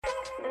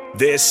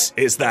This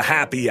is the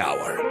Happy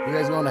Hour. You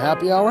guys going to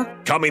happy hour?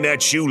 Coming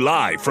at you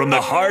live from the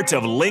heart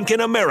of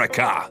Lincoln,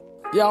 America.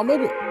 Yeah,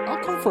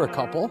 I'll come for a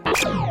couple.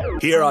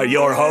 Here are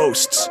your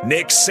hosts,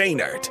 Nick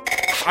Sainert.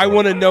 I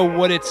want to know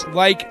what it's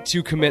like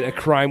to commit a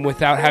crime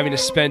without having to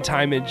spend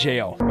time in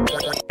jail.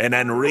 And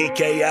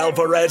Enrique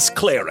Alvarez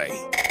Clary.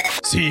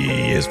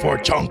 C is for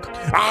chunk.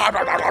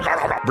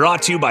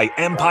 Brought to you by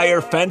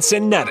Empire Fence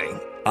and Netting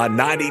on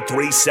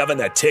 93.7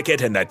 The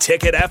Ticket and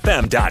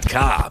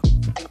theticketfm.com.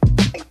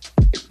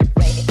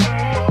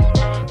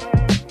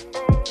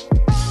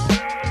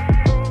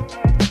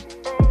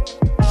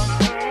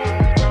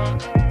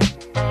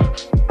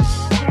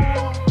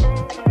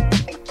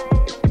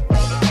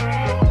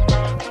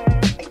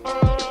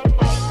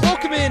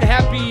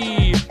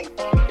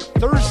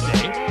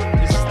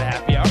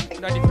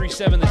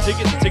 The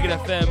Ticket,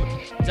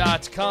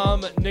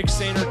 theticketfm.com. Nick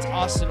Sainert,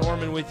 Austin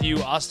Orman with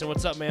you. Austin,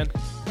 what's up, man?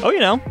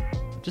 Oh,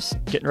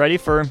 just getting ready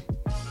for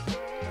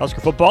Husker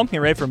football.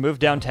 Getting ready for a move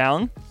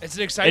downtown. It's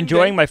an exciting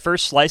Enjoying day. my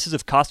first slices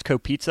of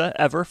Costco pizza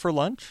ever for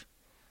lunch.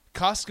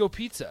 Costco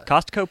pizza.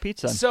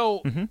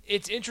 So,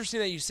 It's interesting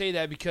that you say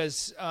that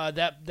because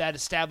that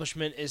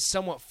establishment is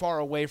somewhat far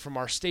away from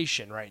our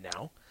station right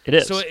now. It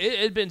is. So it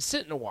had been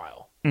sitting a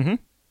while. Mm-hmm.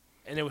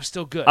 And it was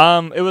still good.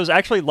 It was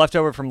actually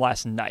leftover from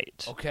last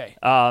night. Okay.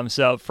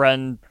 So a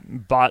friend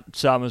bought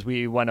some as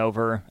we went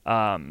over.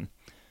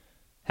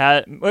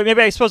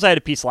 Maybe I suppose I had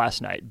a piece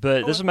last night,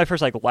 but this is my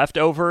first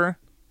leftover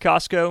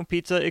Costco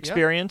pizza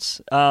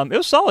experience. Yeah. It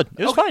was solid.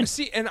 It was fine.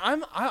 See, and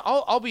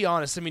I'll be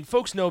honest. I mean,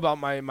 folks know about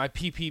my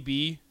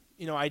PPB,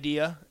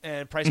 idea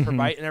and price per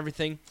bite and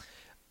everything.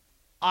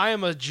 I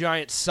am a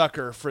giant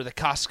sucker for the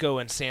Costco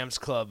and Sam's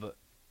Club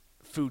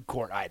food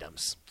court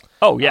items.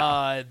 Oh,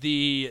 yeah.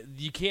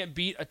 You can't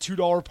beat a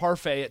 $2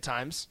 parfait at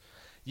times.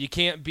 You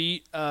can't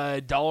beat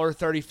a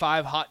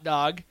 $1.35 hot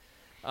dog.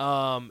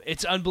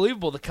 It's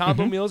unbelievable. The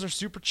combo meals are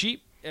super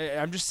cheap.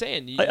 I'm just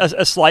saying.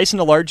 A slice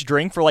and a large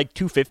drink for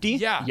 $2.50?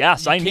 Yeah. Yeah,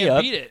 sign me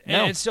up. You can't beat it.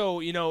 No. And so,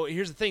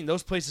 here's the thing.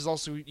 Those places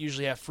also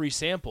usually have free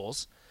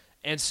samples.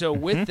 And so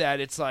with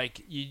that, it's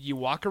like you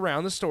walk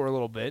around the store a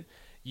little bit.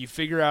 You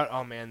figure out,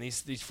 oh, man,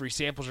 these free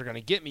samples are going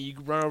to get me. You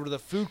run over to the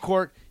food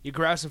court. You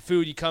grab some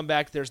food. You come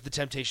back. The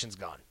temptation's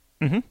gone.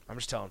 I'm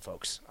just telling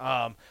folks.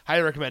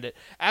 Highly recommend it.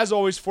 As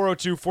always,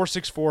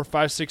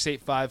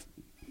 402-464-5685.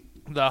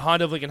 The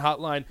Honda of Lincoln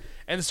hotline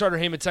and the Starter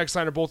Heyman text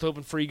line are both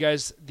open for you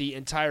guys the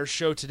entire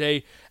show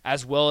today,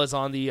 as well as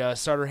on the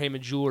Starter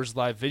Heyman Jewelers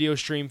live video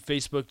stream,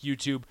 Facebook,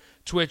 YouTube,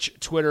 Twitch,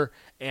 Twitter,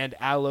 and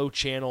Allo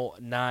Channel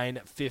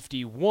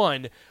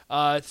 951.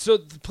 So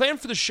the plan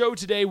for the show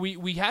today,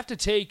 we have to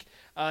take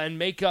and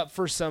make up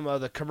for some of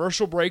the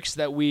commercial breaks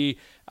that we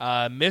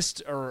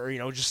missed or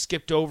just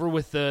skipped over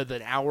with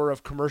the hour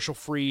of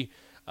commercial-free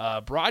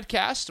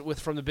broadcast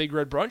from the Big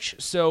Red Brunch.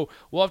 So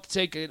we'll have to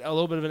take a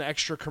little bit of an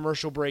extra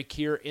commercial break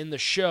here in the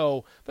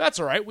show. But that's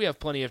all right. We have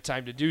plenty of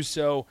time to do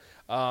so.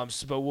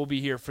 But we'll be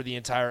here for the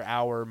entire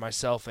hour,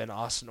 myself and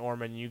Austin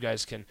Orman. You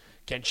guys can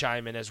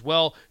chime in as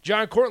well.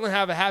 John Cortland,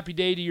 have a happy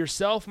day to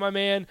yourself, my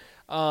man.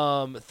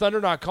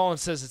 Thunder Not Calling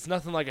says it's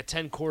nothing like a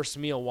 10-course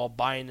meal while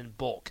buying in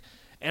bulk.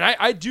 And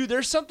I do.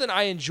 There's something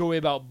I enjoy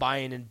about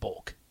buying in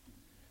bulk.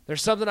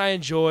 There's something I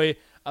enjoy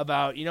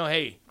about,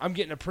 hey, I'm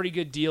getting a pretty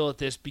good deal at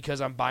this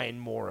because I'm buying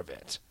more of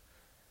it.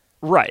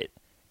 Right.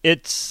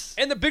 And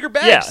the bigger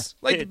bags.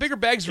 Yeah, the bigger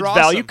bags are it's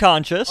awesome. Value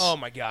conscious. Oh,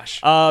 my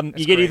gosh. You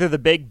get great. either the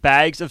big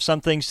bags of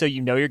something so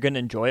you're going to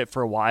enjoy it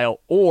for a while,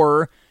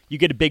 or you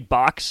get a big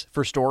box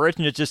for storage,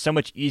 and it's just so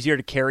much easier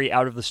to carry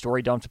out of the store.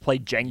 You don't have to play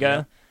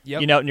Jenga,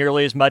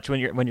 nearly as much when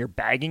you're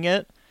bagging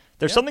it.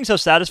 There's something so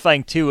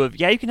satisfying, too, of,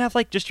 you can have,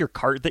 just your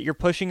cart that you're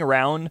pushing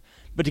around,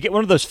 but to get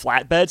one of those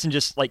flatbeds and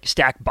just,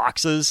 stack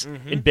boxes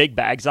in big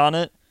bags on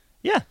it,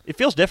 it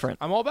feels different.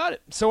 I'm all about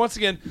it. So, once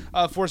again,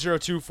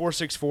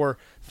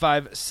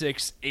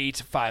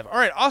 402-464-5685. All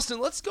right, Austin,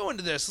 let's go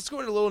into this. Let's go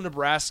into a little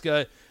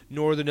Nebraska,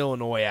 Northern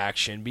Illinois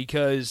action,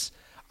 because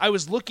I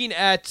was looking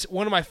at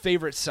one of my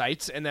favorite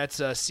sites, and that's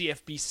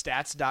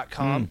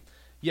cfbstats.com.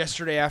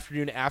 Yesterday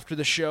afternoon after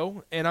the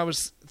show, and I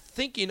was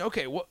thinking,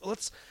 okay,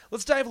 let's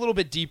dive a little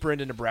bit deeper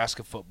into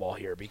Nebraska football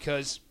here,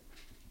 because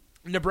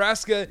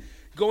Nebraska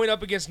going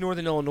up against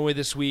Northern Illinois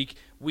this week,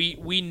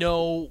 we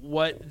know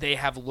what they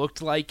have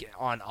looked like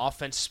on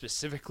offense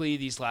specifically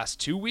these last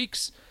 2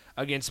 weeks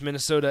against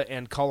Minnesota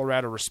and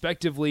Colorado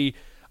respectively.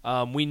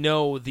 We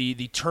know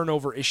the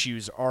turnover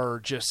issues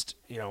are just,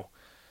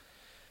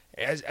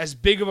 as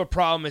big of a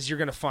problem as you're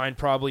going to find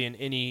probably in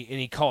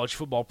any college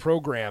football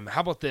program.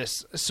 How about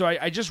this? So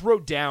I just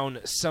wrote down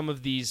some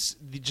of these,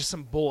 just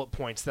some bullet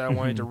points that I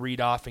wanted to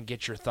read off and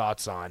get your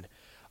thoughts on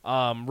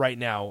right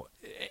now.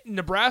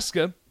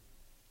 Nebraska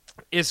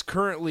is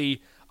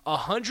currently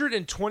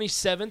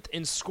 127th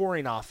in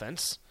scoring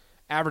offense,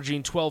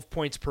 averaging 12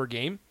 points per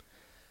game.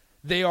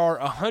 They are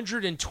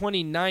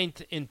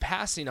 129th in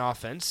passing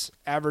offense,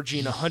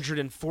 averaging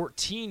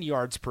 114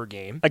 yards per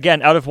game.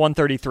 Again, out of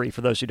 133,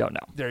 for those who don't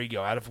know. There you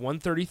go, out of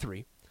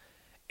 133.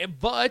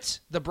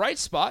 But the bright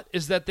spot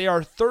is that they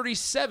are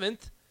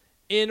 37th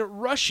in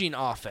rushing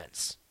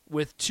offense,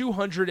 with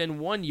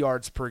 201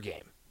 yards per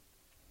game.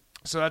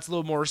 So that's a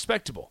little more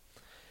respectable.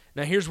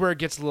 Now here's where it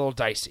gets a little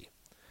dicey.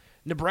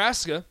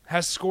 Nebraska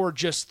has scored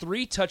just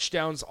 3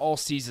 touchdowns all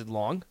season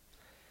long.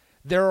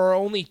 There are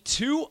only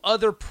 2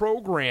 other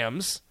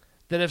programs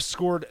that have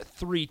scored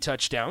 3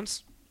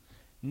 touchdowns,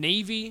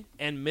 Navy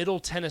and Middle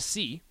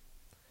Tennessee.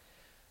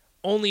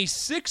 Only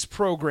 6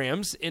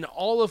 programs in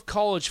all of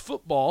college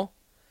football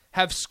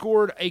have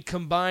scored a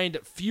combined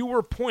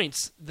fewer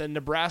points than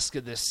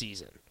Nebraska this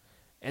season,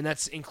 and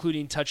that's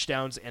including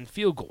touchdowns and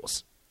field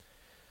goals.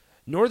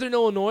 Northern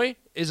Illinois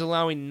is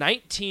allowing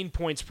 19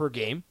 points per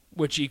game,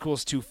 which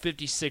equals to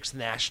 56th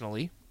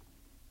nationally.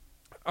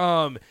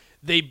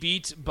 They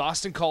beat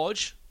Boston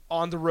College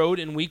on the road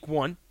in week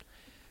 1.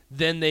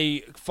 Then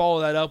they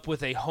follow that up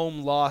with a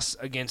home loss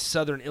against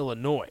Southern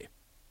Illinois.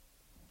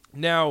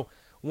 Now,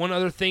 one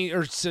other thing,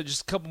 or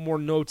just a couple more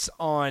notes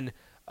on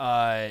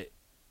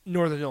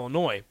Northern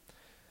Illinois.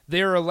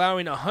 They are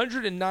allowing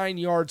 109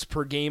 yards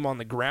per game on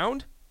the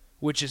ground,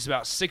 which is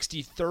about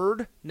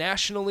 63rd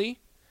nationally,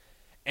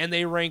 and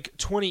they rank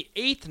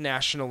 28th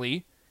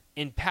nationally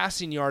in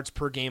passing yards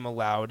per game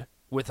allowed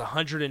with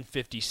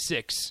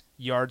 156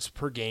 yards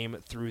per game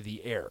through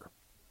the air.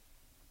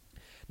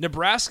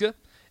 Nebraska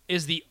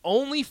is the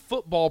only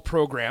football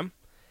program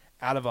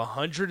out of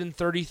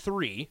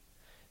 133.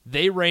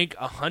 They rank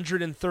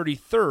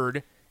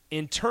 133rd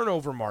in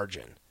turnover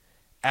margin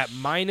at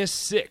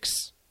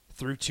 -6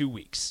 through 2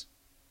 weeks.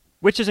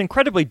 Which is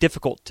incredibly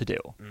difficult to do.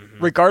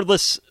 Mm-hmm.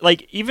 Regardless,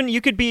 like, even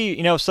you could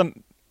be,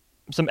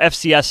 some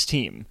FCS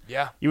team.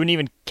 Yeah. You wouldn't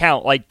even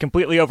count, like,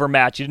 completely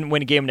overmatched. You didn't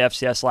win a game in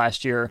FCS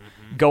last year,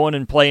 going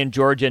and playing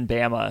Georgia and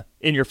Bama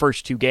in your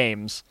first 2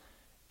 games,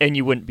 and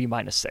you wouldn't be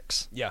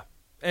 -6. Yeah.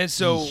 And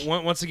so,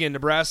 once again,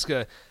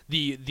 Nebraska,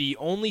 the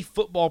only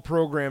football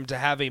program to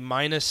have a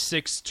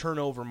 -6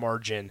 turnover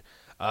margin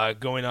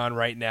going on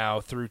right now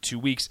through 2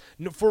 weeks.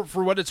 For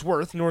what it's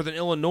worth, Northern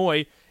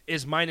Illinois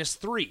is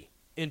 -3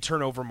 in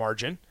turnover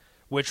margin,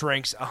 which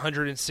ranks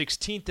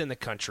 116th in the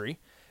country.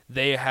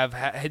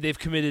 They've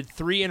committed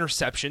 3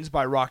 interceptions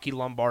by Rocky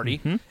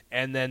Lombardi,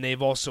 and then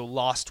they've also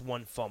lost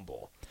 1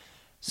 fumble.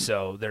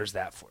 So there's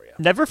that for you.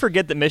 Never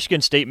forget that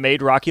Michigan State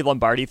made Rocky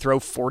Lombardi throw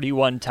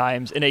 41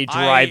 times in a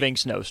driving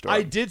snowstorm.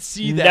 I did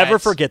see that. Never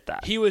forget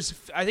that.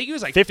 I think he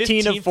was like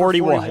 15 of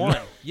 41.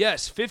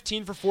 Yes,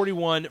 15 for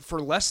 41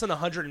 for less than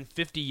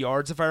 150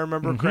 yards, if I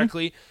remember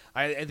correctly.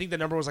 I think the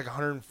number was like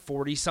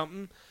 140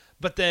 something.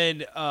 But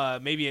then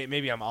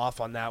maybe I'm off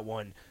on that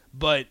one.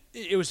 But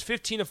it was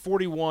 15 of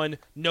 41,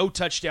 no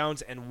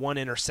touchdowns, and 1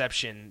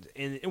 interception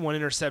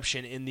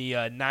in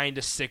the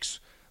 9-6.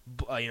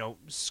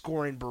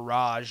 Scoring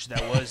barrage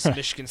that was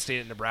Michigan State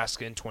and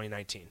Nebraska in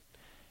 2019.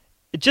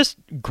 Just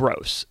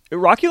gross.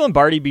 Rocky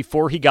Lombardi,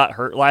 before he got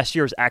hurt last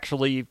year, was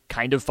actually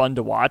kind of fun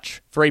to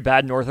watch for a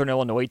bad Northern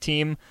Illinois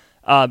team,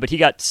 but he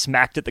got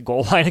smacked at the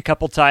goal line a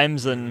couple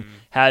times and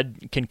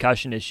had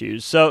concussion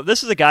issues. So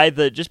this is a guy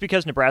that, just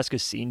because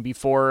Nebraska's seen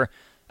before,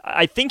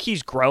 I think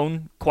he's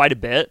grown quite a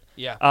bit.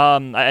 Yeah.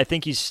 I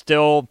think he's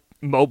still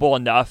mobile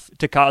enough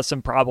to cause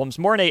some problems,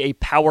 more in a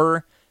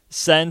power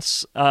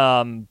sense,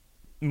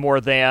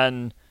 more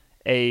than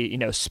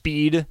a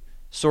speed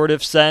sort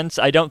of sense.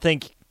 I don't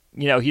think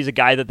he's a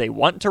guy that they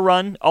want to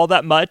run all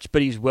that much,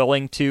 but he's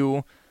willing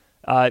to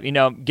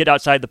get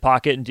outside the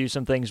pocket and do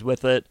some things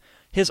with it.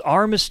 His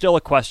arm is still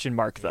a question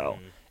mark, though.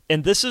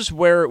 And this is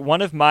where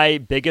one of my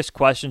biggest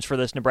questions for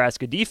this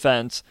Nebraska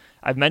defense,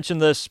 I've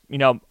mentioned this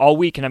all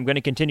week, and I'm going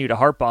to continue to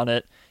harp on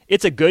it.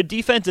 It's a good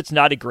defense. It's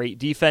not a great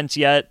defense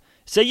yet.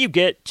 Say you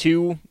get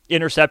 2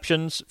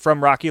 interceptions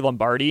from Rocky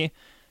Lombardi.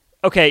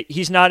 Okay,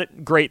 he's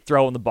not great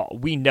throwing the ball.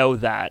 We know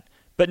that.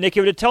 But, Nick,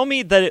 it would tell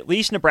me that at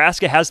least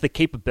Nebraska has the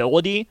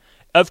capability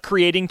of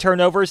creating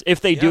turnovers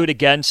if they do it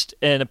against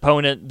an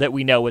opponent that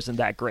we know isn't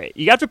that great.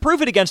 You have to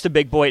prove it against a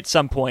big boy at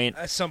some point.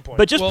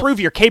 But just prove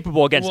you're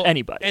capable against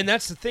anybody. And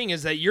that's the thing,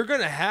 is that you're going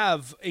to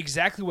have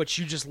exactly what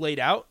you just laid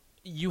out.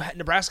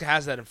 Nebraska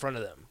has that in front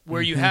of them,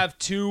 where you have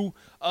 2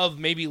 of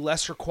maybe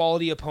lesser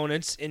quality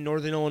opponents in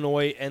Northern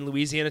Illinois and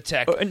Louisiana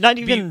Tech.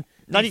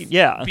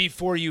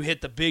 Before you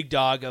hit the big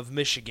dog of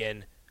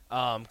Michigan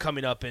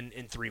coming up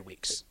in 3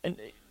 weeks. And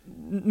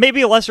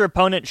maybe a lesser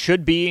opponent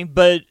should be,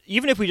 but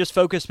even if we just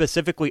focus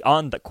specifically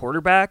on the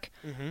quarterback,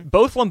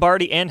 both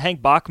Lombardi and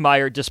Hank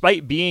Bachmeier,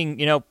 despite being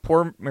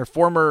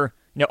former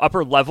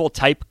upper level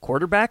type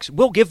quarterbacks,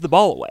 will give the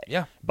ball away.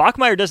 Yeah,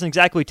 Bachmeier doesn't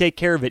exactly take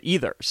care of it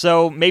either.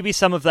 So maybe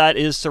some of that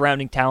is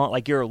surrounding talent,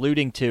 like you're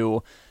alluding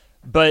to.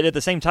 But at the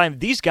same time,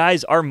 these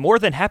guys are more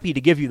than happy to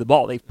give you the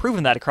ball. They've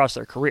proven that across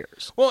their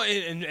careers. Well,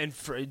 and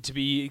to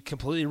be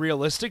completely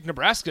realistic,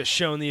 Nebraska's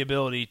shown the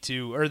ability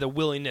or the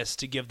willingness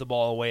to give the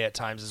ball away at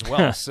times as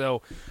well.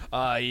 So,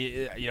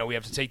 we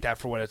have to take that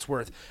for what it's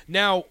worth.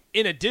 Now,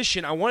 in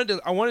addition, I wanted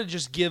to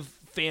just give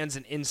fans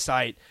an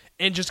insight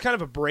and just kind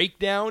of a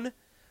breakdown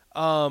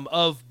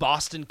of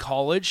Boston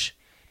College,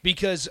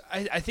 because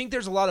I think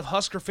there's a lot of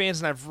Husker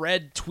fans, and I've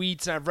read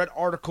tweets and I've read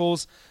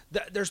articles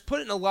that there's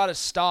putting a lot of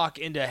stock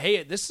into,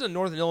 hey, this is a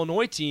Northern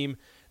Illinois team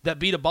that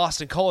beat a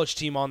Boston College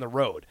team on the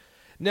road.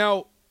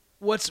 Now,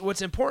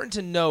 what's important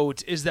to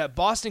note is that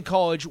Boston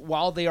College,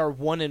 while they are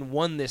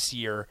 1-1 this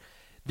year,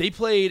 they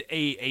played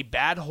a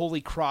bad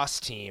Holy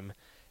Cross team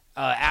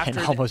after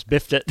and almost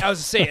biffed it. I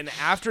was saying,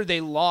 after they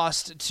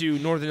lost to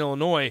Northern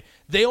Illinois,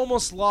 they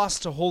almost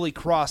lost to Holy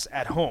Cross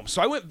at home.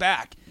 So I went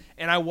back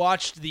and I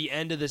watched the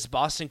end of this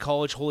Boston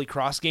College Holy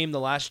Cross game, the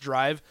last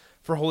drive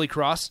for Holy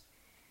Cross.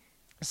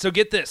 So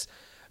get this.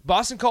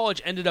 Boston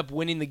College ended up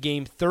winning the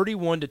game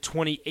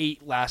 31-28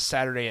 last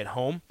Saturday at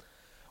home.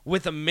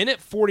 With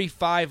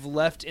 1:45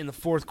 left in the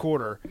fourth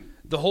quarter,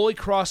 the Holy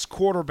Cross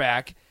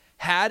quarterback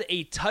had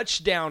a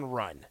touchdown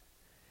run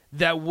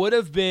that would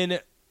have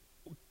been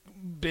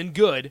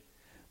good,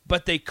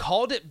 but they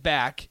called it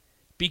back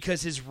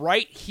because his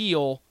right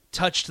heel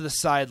touched the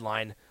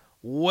sideline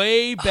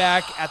way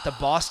back at the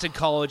Boston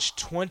College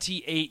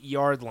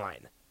 28-yard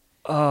line.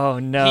 Oh,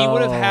 no. He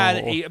would have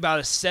had about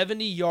a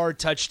 70-yard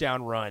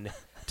touchdown run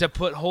to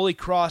put Holy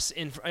Cross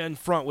in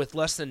front with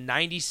less than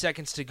 90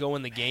 seconds to go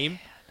in the game.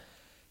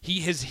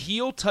 His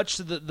heel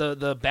touched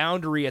the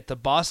boundary at the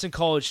Boston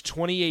College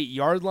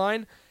 28-yard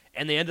line,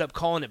 and they ended up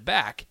calling it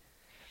back.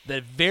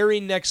 The very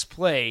next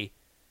play,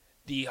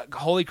 the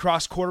Holy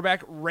Cross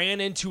quarterback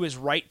ran into his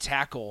right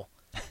tackle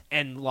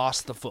and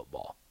lost the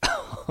football.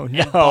 Oh,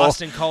 no. And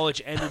Boston College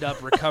ended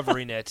up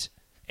recovering it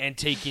and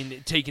taking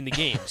the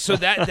game. So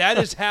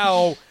that's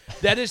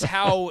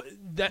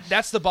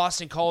the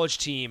Boston College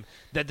team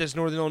that this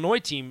Northern Illinois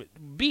team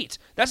beat.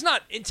 That's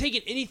not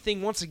taking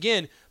anything once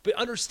again, but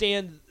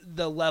understand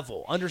the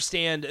level,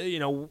 understand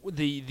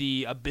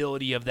the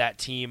ability of that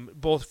team,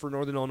 both for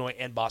Northern Illinois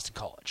and Boston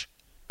College.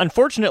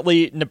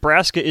 Unfortunately,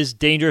 Nebraska is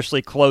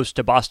dangerously close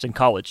to Boston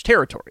College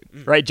territory,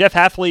 right? Jeff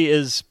Hafley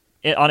is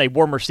on a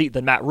warmer seat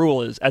than Matt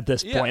Rule is at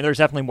this point. There's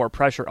definitely more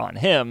pressure on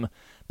him.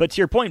 But to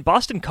your point,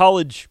 Boston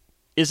College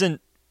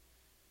isn't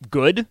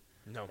good.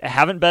 No. It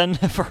haven't been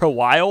for a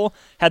while.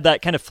 Had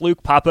that kind of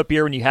fluke pop-up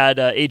year when you had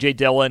A.J.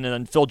 Dillon and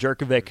then Phil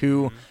Jerkovic,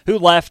 who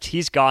left.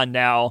 He's gone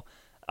now.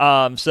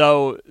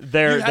 So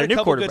their new quarterback. You had a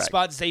couple good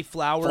spots. Zay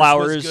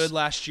Flowers was good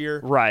last year.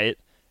 Right.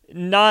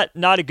 Not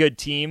a good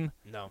team.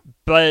 No.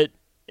 But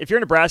if you're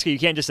Nebraska, you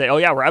can't just say, "Oh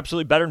yeah, we're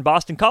absolutely better than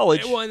Boston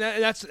College." Well, and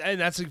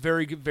that's a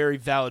very very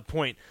valid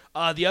point.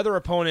 The other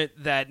opponent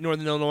that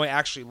Northern Illinois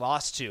actually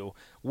lost to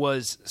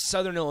was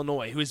Southern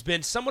Illinois, who has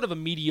been somewhat of a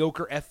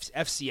mediocre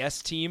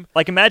FCS team.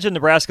 Like, imagine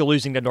Nebraska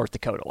losing to North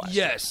Dakota last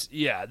year. Yes,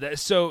 yeah.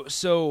 So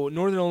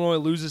Northern Illinois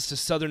loses to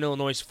Southern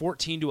Illinois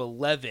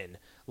 14-11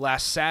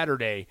 last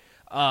Saturday.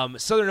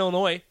 Southern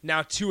Illinois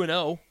now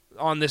 2-0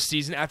 on this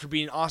season after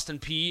beating Austin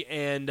Peay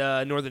and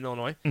Northern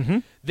Illinois. Mm-hmm.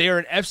 They are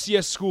an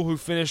FCS school who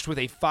finished with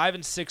a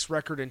 5-6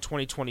 record in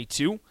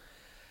 2022.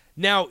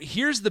 Now,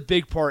 here's the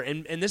big part,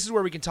 and this is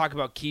where we can talk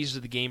about keys to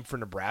the game for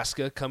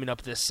Nebraska coming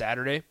up this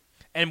Saturday,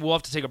 and we'll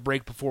have to take a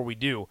break before we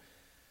do.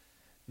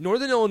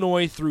 Northern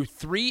Illinois threw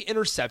 3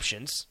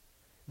 interceptions.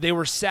 They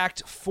were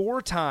sacked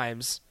 4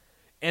 times,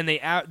 and they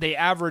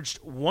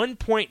averaged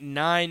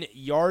 1.9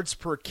 yards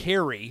per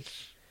carry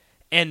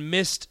and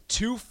missed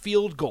 2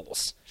 field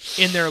goals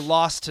in their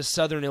loss to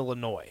Southern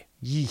Illinois.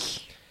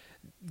 Yeesh.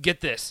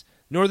 Get this.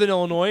 Northern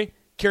Illinois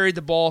carried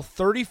the ball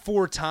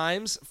 34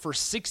 times for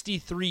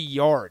 63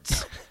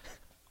 yards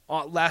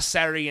last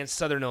Saturday against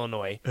Southern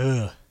Illinois.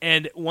 Ugh.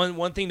 And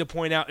one thing to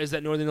point out is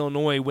that Northern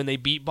Illinois, when they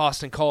beat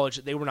Boston College,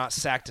 they were not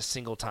sacked a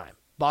single time.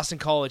 Boston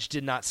College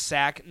did not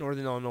sack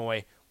Northern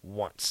Illinois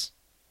once.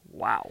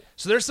 Wow.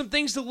 So there's some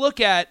things to look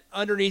at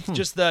underneath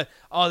just this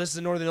is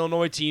a Northern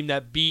Illinois team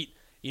that beat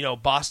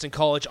Boston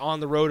College on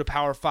the road, a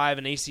Power 5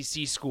 and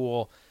ACC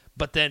school,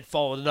 but then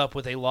followed it up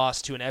with a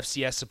loss to an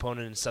FCS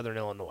opponent in Southern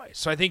Illinois.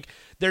 So I think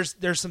there's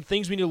some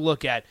things we need to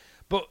look at.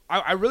 But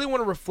I really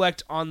want to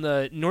reflect on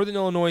the Northern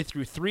Illinois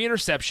threw 3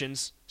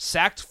 interceptions,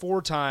 sacked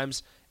 4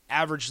 times,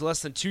 averaged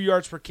less than 2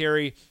 yards per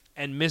carry,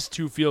 and missed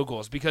 2 field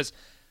goals. Because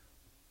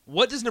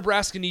what does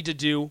Nebraska need to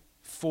do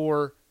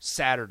for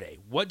Saturday?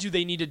 What do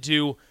they need to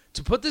do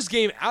to put this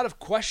game out of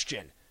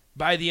question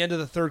by the end of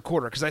the third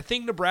quarter? Because I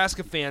think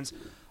Nebraska fans,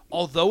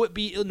 although it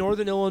be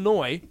Northern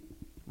Illinois,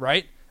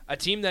 right, a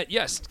team that,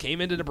 yes,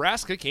 came into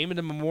Nebraska, came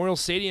into Memorial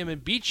Stadium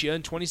and beat you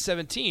in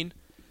 2017,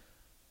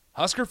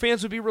 Husker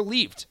fans would be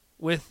relieved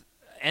with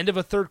end of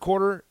a third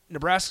quarter,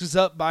 Nebraska's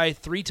up by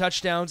 3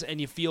 touchdowns,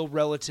 and you feel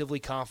relatively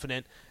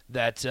confident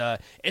that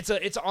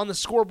it's on the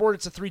scoreboard,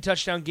 it's a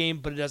 3-touchdown game,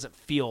 but it doesn't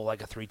feel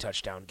like a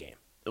 3-touchdon game.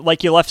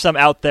 Like you left some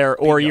out there,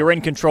 or you're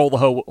in control the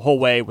whole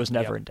way, was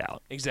never in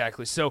doubt.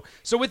 Exactly. So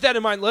with that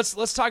in mind,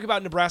 let's talk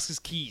about Nebraska's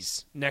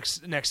keys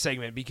next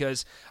segment,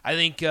 because I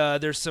think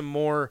there's some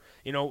more.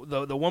 The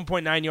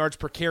 1.9 yards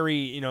per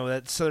carry,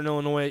 that Southern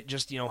Illinois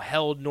just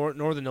held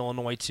Northern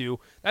Illinois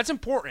to. That's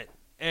important,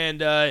 and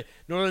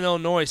Northern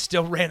Illinois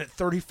still ran it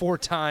 34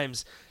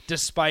 times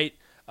despite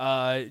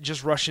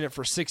just rushing it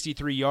for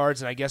 63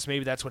 yards, and I guess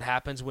maybe that's what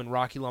happens when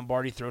Rocky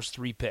Lombardi throws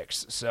 3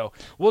 picks. So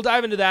we'll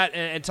dive into that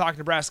and talk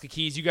Nebraska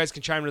keys. You guys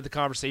can chime into the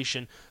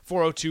conversation,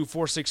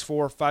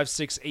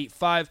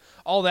 402-464-5685.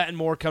 All that and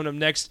more coming up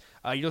next.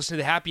 You're listening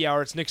to the Happy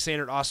Hour. It's Nick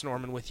Sandert, Austin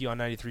Orman with you on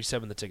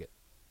 93.7 The Ticket.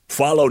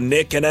 Follow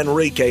Nick and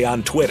Enrique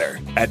on Twitter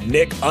at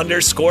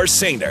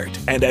Nick_Sainert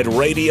and at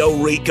Radio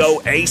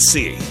Rico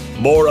AC.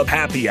 More of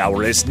Happy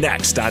Hour is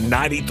next on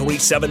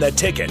 93.7 The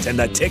Ticket and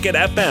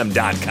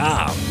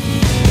theticketfm.com.